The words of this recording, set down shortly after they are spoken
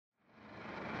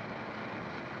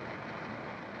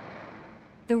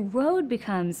The road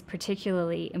becomes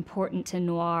particularly important to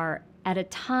noir at a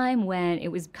time when it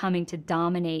was coming to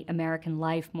dominate American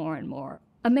life more and more.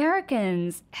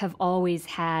 Americans have always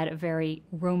had a very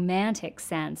romantic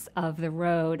sense of the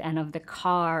road and of the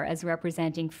car as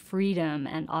representing freedom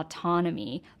and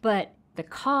autonomy, but the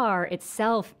car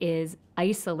itself is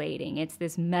isolating. It's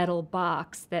this metal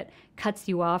box that cuts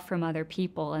you off from other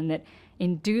people and that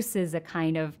induces a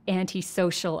kind of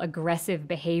antisocial, aggressive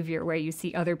behavior where you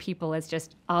see other people as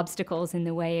just obstacles in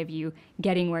the way of you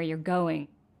getting where you're going.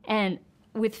 And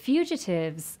with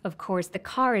fugitives, of course, the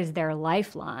car is their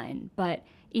lifeline, but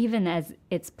even as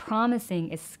it's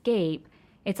promising escape,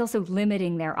 it's also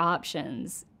limiting their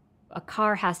options. A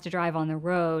car has to drive on the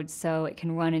road, so it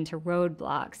can run into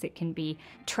roadblocks. It can be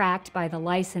tracked by the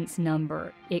license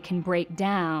number. It can break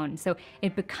down. So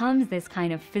it becomes this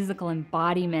kind of physical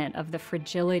embodiment of the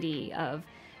fragility of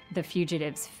the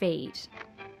fugitive's fate.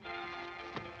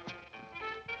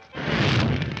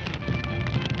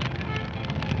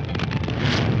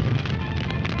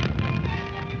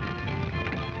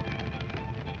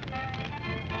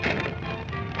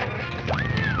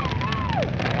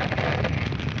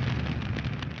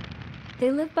 They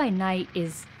Live by Night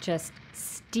is just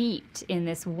steeped in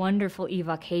this wonderful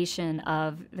evocation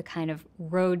of the kind of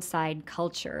roadside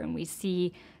culture. And we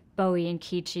see Bowie and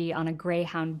Keachie on a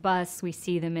Greyhound bus. We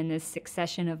see them in this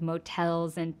succession of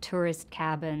motels and tourist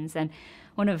cabins. And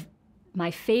one of my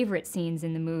favorite scenes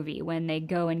in the movie, when they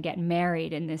go and get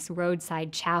married in this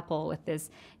roadside chapel with this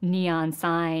neon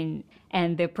sign,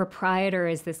 and the proprietor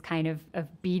is this kind of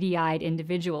beady-eyed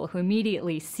individual who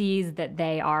immediately sees that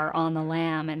they are on the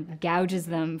lam and gouges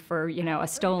them for, a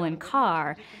stolen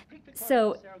car.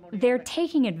 So they're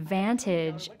taking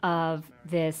advantage of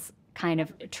this kind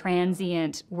of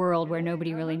transient world where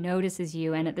nobody really notices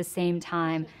you, and at the same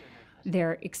time,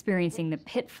 they're experiencing the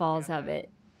pitfalls of it.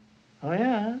 Oh,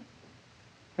 yeah?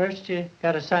 First, you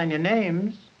got to sign your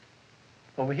names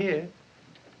over here.